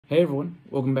Hey everyone,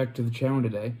 welcome back to the channel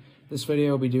today. This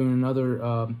video I'll be doing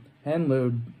another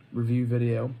Handload review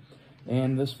video,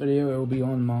 and this video will be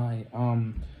on my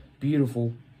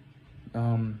beautiful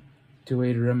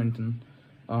 280 Remington.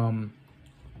 I'll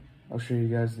show you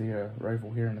guys the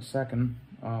rifle here in a second,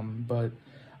 but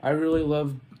I really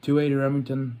love 280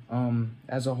 Remington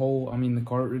as a whole. I mean, the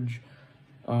cartridge,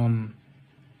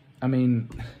 I mean,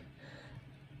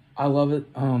 I love it.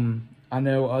 I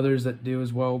know others that do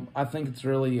as well. I think it's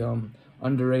really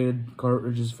underrated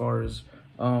cartridge as far as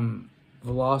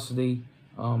velocity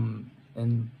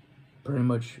and pretty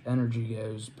much energy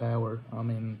goes, power. I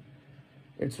mean,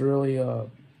 it's really a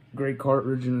great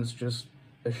cartridge, and it's just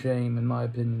a shame, in my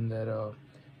opinion, that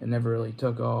it never really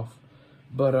took off.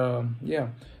 But yeah,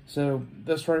 so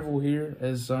this rifle here,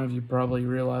 as some of you probably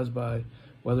realize by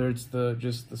whether it's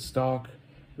just the stock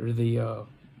or the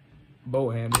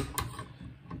bolt handle,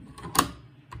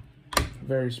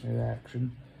 very smooth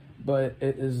action, but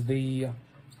it is the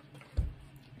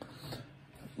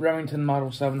Remington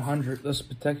Model 700. This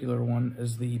particular one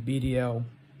is the BDL,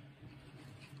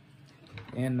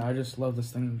 and I just love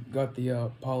this thing. Got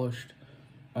the polished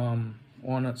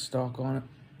walnut stock on it,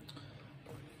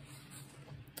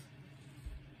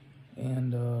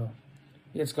 and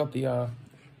yeah, it's got the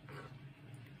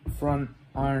front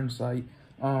iron sight.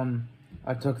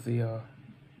 I took the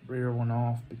rear one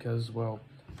off because, well,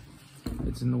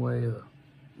 it's in the way of the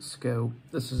scope.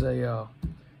 This is a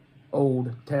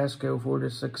old Tasco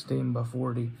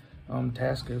 4-16x40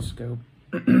 Tasco scope.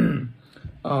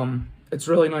 It's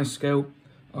really nice scope.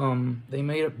 They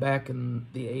made it back in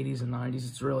the 80s and 90s.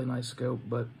 It's a really nice scope,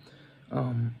 but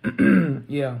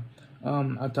yeah,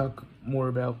 I'll talk more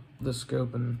about the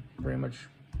scope and pretty much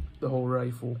the whole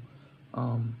rifle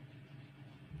in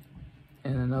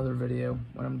another video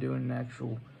when I'm doing an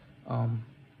actual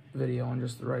video on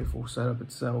just the rifle setup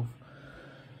itself.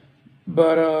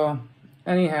 But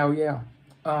anyhow, yeah,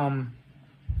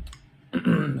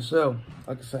 so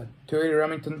like I said, 280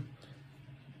 Remington,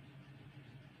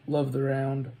 love the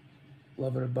round,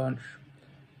 love it a bunch,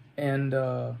 and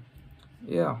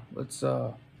yeah, let's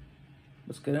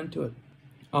get into it.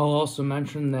 I'll also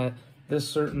mention that this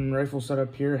certain rifle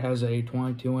setup here has a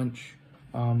 22-inch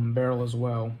barrel as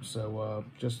well, so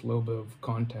just a little bit of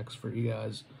context for you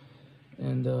guys.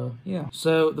 And yeah,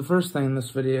 so the first thing in this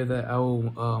video that I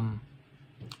will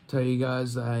tell you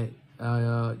guys that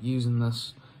I use in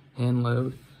this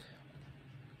Handload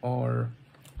are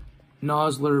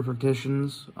Nosler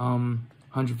Partitions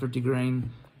 150 grain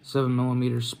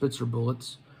 7mm Spitzer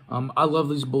bullets. I love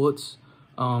these bullets.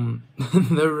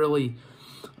 They're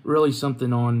really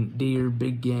something on deer,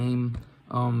 big game.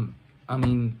 I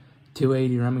mean,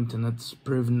 280 Remington, that's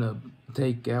proven to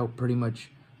take out pretty much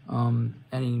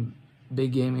any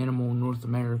big game animal in North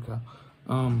America,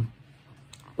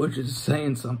 which is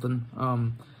saying something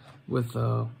with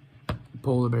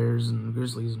polar bears and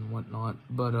grizzlies and whatnot.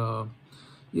 But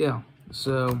yeah,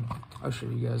 so I'll show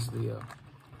you guys the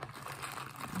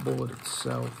bullet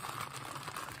itself.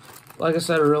 Like I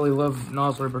said, I really love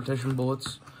Nosler Partition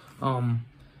bullets.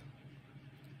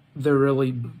 They're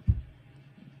really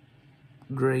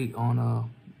great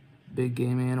on big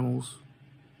game animals.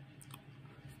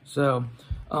 So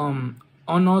on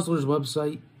Nosler's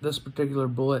website, this particular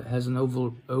bullet has an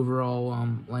overall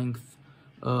length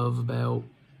of about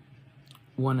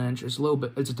 1 inch. It's a little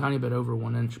bit, it's a tiny bit over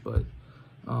 1 inch, but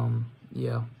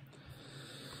yeah.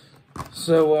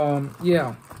 So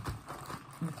yeah,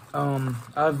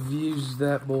 I've used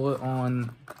that bullet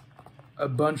on a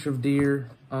bunch of deer.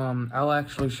 I'll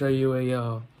actually show you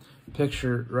a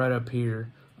picture right up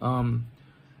here.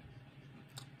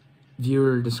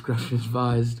 Viewer discretion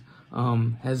advised.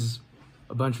 Has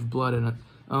a bunch of blood in it.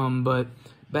 But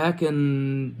back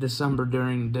in December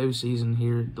during doe season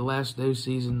here, the last doe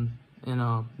season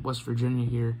in West Virginia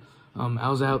here, I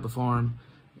was out at the farm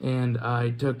and I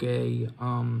took a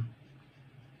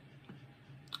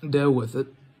doe with it.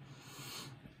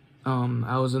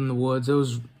 I was in the woods.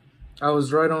 I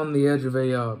was right on the edge of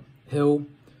a hill,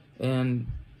 and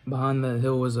behind that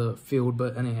hill was a field.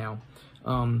 But anyhow,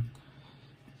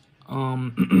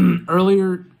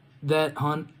 earlier that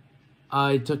hunt,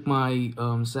 I took my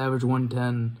Savage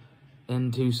 110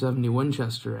 and 270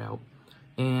 Winchester out,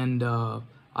 and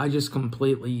I just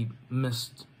completely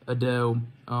missed a doe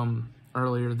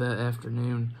earlier that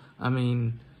afternoon. I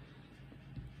mean,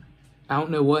 I don't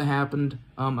know what happened.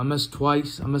 I missed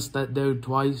twice. I missed that doe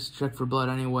twice. Checked for blood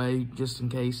anyway, just in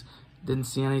case. Didn't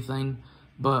see anything.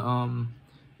 But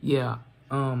yeah,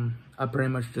 I pretty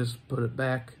much just put it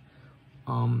back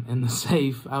in the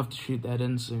safe. I'll have to shoot that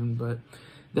in soon. But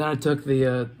then I took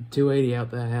the 280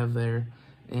 out that I have there,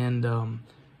 and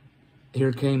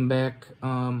here came back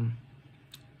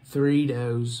 3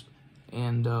 does,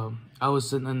 and I was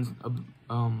sitting in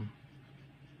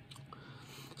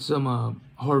some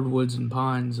hardwoods and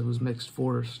pines. It was mixed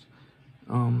forest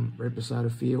right beside a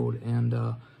field, and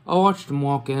I watched them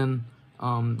walk in.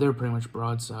 They were pretty much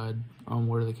broadside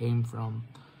where they came from.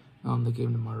 They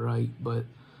came to my right, but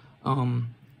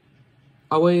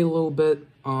I waited a little bit.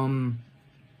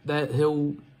 That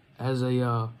hill has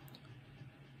a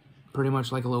pretty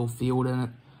much like a little field in it,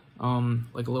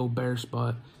 like a little bare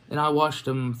spot, and I watched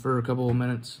them for a couple of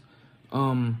minutes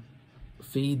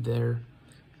feed there,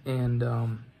 and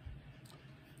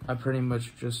I pretty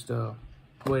much just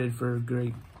waited for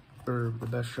the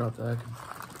best shot that I could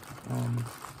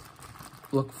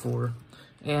look for.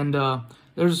 And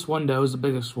there's this one doe, was the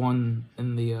biggest one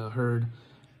in the herd.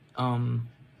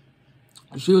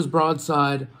 She was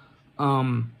broadside.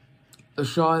 The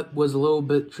shot was a little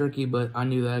bit tricky, but I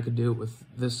knew that I could do it with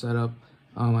this setup.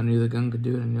 I knew the gun could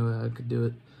do it. I knew that I could do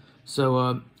it.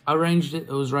 So I ranged it.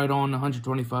 It was right on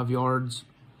 125 yards.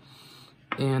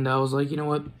 And I was like, you know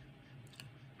what?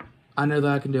 I know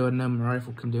that I can do it, and then my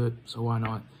rifle can do it, so why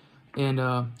not? And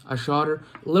I shot her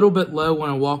a little bit low when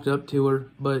I walked up to her,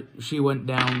 but she went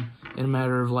down in a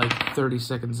matter of like 30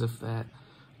 seconds, if that.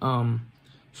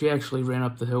 She actually ran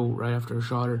up the hill right after I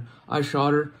shot her. I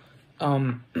shot her.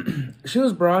 She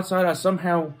was broadside. I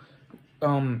somehow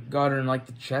got her in like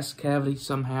the chest cavity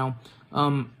somehow.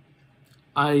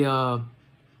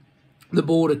 The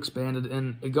bullet expanded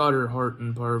and it got her heart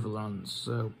and part of her lungs.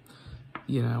 So,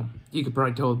 you know, you could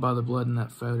probably tell by the blood in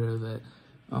that photo that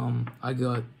I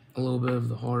got a little bit of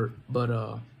the heart.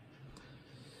 But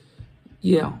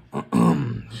yeah,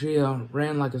 she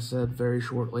ran, like I said, very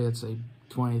shortly. I'd say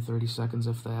 20-30 seconds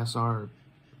if I saw her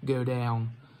go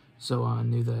down. So I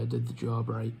knew that I did the job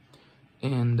right.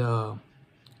 And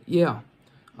yeah,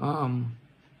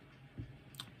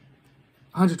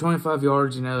 125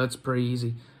 yards, you know, that's pretty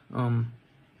easy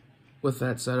with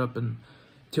that setup. And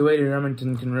 280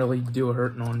 Remington can really do a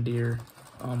hurting on deer,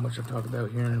 which I'll talk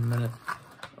about here in a minute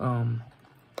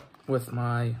with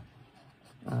my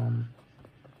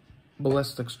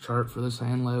ballistics chart for this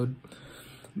hand load.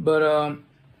 But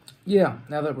yeah,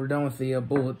 now that we're done with the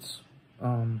bullets,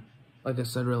 like I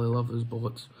said, really love those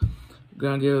bullets. I'm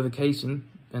gonna go to the casing,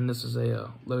 and this is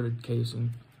a loaded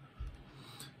casing.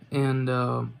 And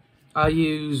I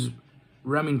use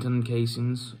Remington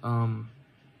casings.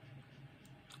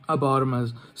 I bought them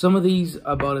as, some of these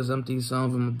I bought as empty, some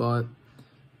of them I bought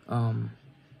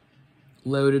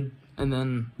loaded, and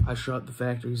then I shot the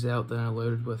factories out, then I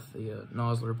loaded with the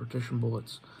Nosler Partition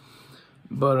bullets.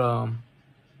 But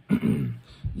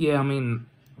yeah, I mean,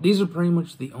 these are pretty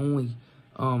much the only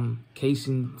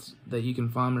casings that you can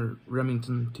find are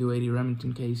Remington 280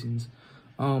 Remington casings.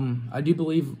 I do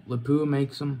believe Lapua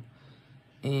makes them,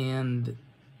 and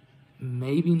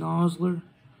maybe Nosler,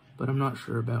 but I'm not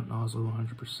sure about Nosler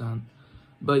 100%.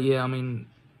 But yeah, I mean,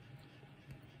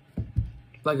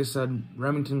 like I said,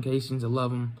 Remington casings, I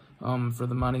love them. For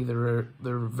the money, they're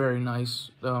very nice.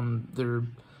 They're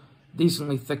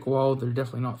decently thick-walled. They're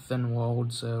definitely not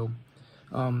thin-walled, so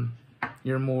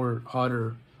your more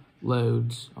hotter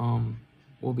loads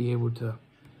will be able to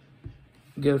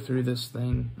go through this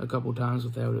thing a couple times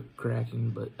without it cracking.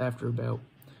 But after about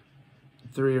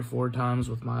 3 or 4 times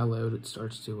with my load, it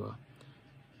starts to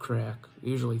crack.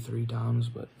 Usually 3 times,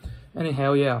 but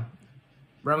anyhow, yeah.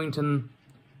 Remington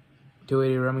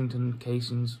 280 Remington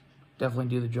casings definitely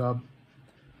do the job.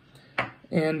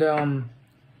 And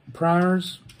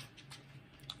primers,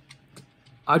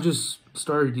 I just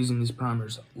started using these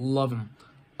primers. Love them.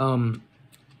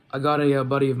 I got a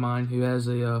buddy of mine who has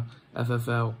a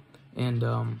FFL, and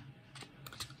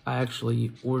I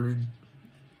actually ordered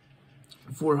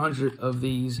 400 of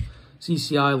these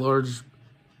CCI large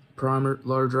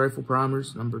rifle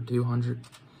primers, number 200.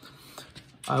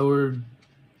 I ordered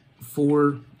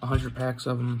 100 packs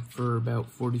of them for about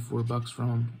 44 bucks from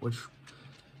them, which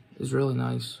is really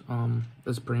nice.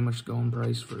 That's pretty much going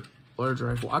price for large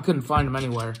rifle. I couldn't find them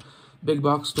anywhere. Big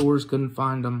box stores couldn't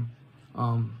find them.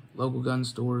 Local gun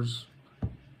stores,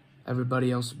 everybody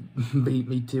else beat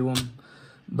me to them.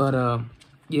 But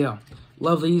yeah,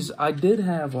 love these. I did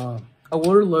have I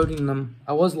was loading them.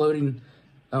 I was loading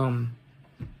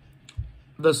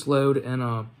this load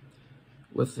and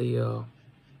with the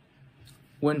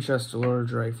Winchester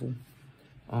large rifle.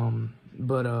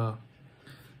 But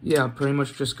yeah, pretty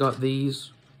much just got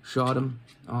these, shot them,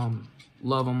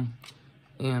 love them,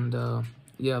 and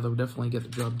yeah, they'll definitely get the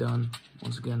job done.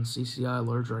 Once again, CCI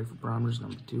large rifle primers,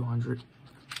 number 200.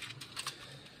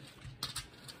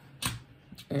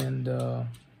 And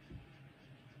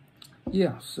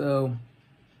yeah, so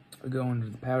go into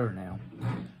the powder now.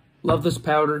 Love this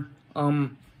powder.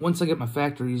 Once I get my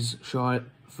factories shot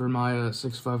for my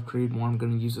 6.5 Creedmoor, I'm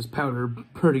going to use this powder a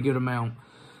pretty good amount.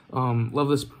 Love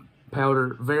this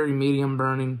powder. Very medium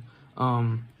burning.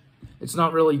 It's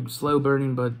not really slow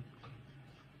burning, but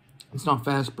it's not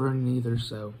fast burning either,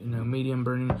 so, you know, medium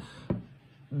burning.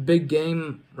 Big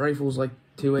game rifles like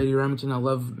 280 Remington, I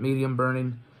love medium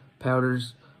burning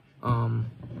powders.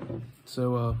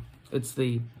 It's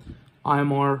the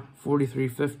IMR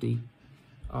 4350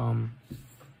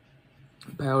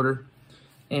 powder.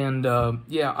 And,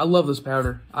 yeah, I love this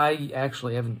powder. I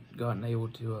actually haven't gotten able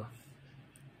to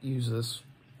use this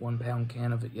 1 pound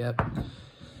can of it yet.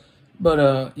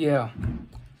 But, yeah,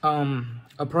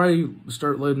 I'll probably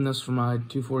start loading this for my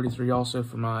 243, also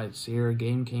for my Sierra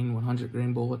Game King 100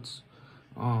 grain bullets.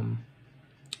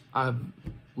 I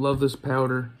love this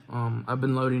powder. I've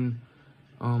been loading,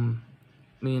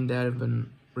 me and Dad have been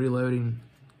reloading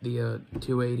the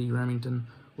 280 Remington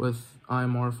with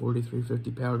IMR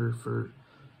 4350 powder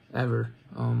forever,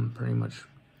 pretty much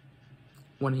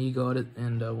when he got it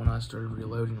and when I started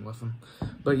reloading with him.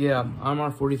 But yeah,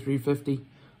 IMR 4350.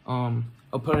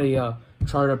 I'll put a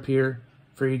chart up here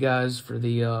for you guys for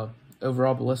the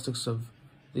overall ballistics of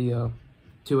the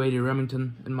 280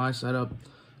 Remington in my setup.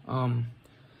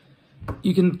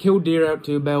 You can kill deer out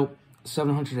to about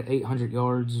 700 to 800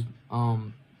 yards.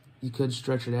 You could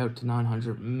stretch it out to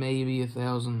 900, maybe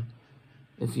 1,000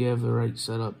 if you have the right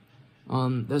setup.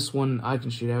 This one I can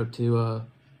shoot out to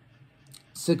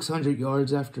 600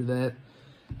 yards after that.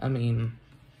 I mean,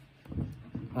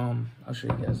 I'll show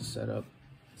you guys the setup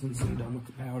since I'm done with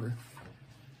the powder.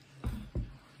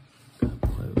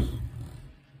 Close.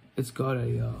 It's got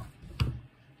a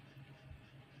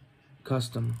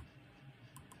custom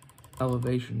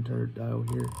elevation turret dial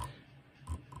here,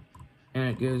 and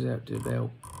it goes out to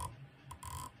about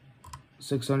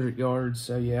 600 yards.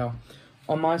 So yeah,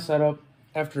 on my setup,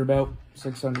 after about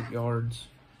 600 yards,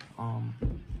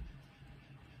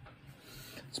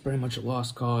 it's pretty much a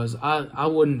lost cause. I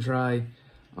wouldn't try.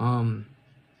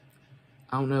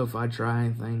 I don't know if I'd try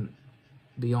anything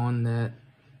beyond that.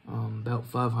 About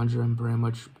 500, I'm pretty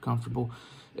much comfortable.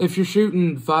 If you're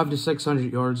shooting 500 to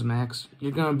 600 yards max,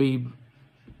 you're gonna be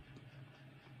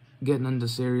getting into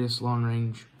serious long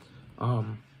range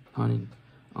hunting.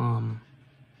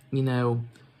 You know,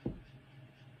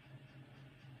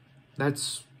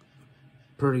 that's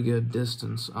pretty good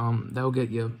distance. That'll get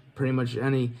you pretty much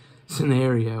any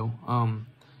scenario.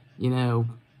 You know,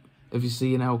 if you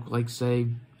see an elk, like say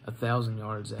 1,000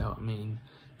 yards out, I mean,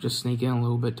 just sneak in a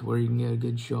little bit to where you can get a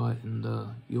good shot, and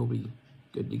you'll be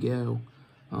good to go.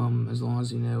 As long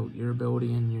as you know your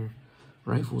ability and your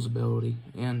rifle's ability.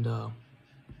 And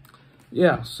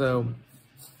yeah, so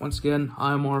once again,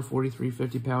 IMR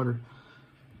 4350 powder.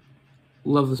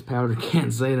 Love this powder,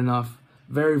 can't say it enough.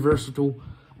 Very versatile.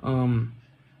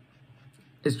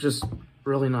 It's just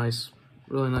really nice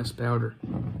powder,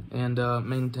 and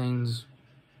maintains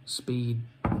speed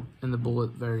in the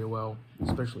bullet very well,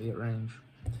 especially at range.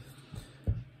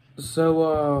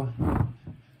 So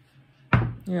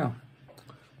yeah, I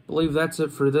believe that's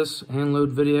it for this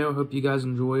Handload video. Hope you guys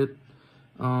enjoy it.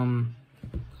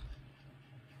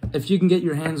 If you can get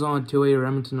your hands on a 280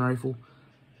 Remington rifle,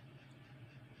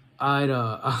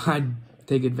 I'd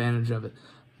take advantage of it.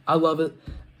 I love it.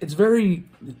 It's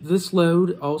this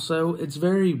load also, it's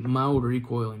very mild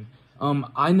recoiling.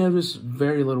 I notice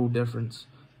very little difference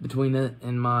between it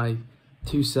and my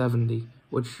 270,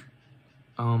 which,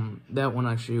 that one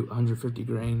I shoot 150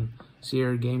 grain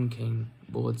Sierra Game King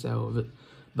bullets out of it.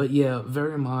 But yeah,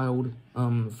 very mild,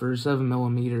 for a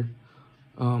 7mm,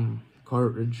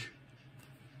 cartridge.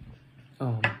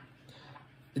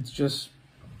 It's just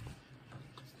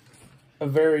a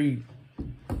very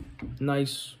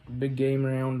nice big game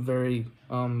round, very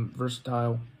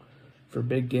versatile for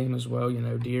big game as well, you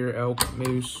know, deer, elk,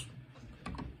 moose,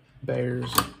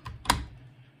 bears.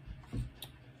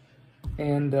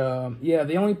 And yeah,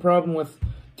 the only problem with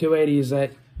 280 is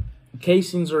that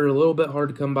casings are a little bit hard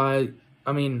to come by.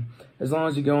 I mean, as long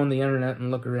as you go on the internet and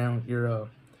look around your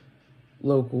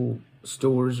local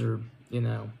stores, or, you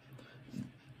know,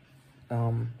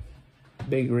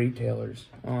 big retailers,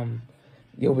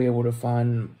 you'll be able to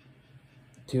find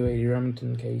 280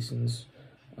 Remington casings,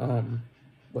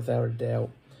 without a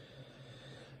doubt.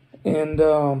 And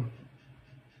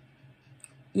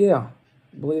yeah,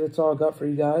 I believe that's all I got for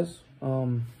you guys.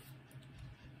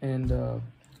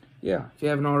 Yeah, if you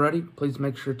haven't already, please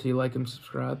make sure to like and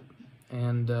subscribe.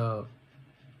 And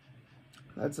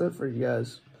that's it for you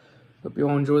guys. Hope you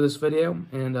all enjoy this video,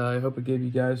 and I hope it gave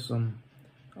you guys some,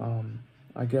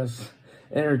 I guess,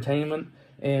 entertainment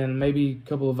and maybe a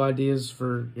couple of ideas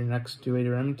for your next 280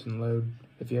 Remington load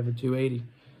if you have a 280.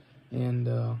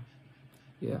 And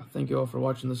yeah, thank you all for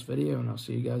watching this video, and I'll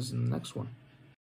see you guys in the next one.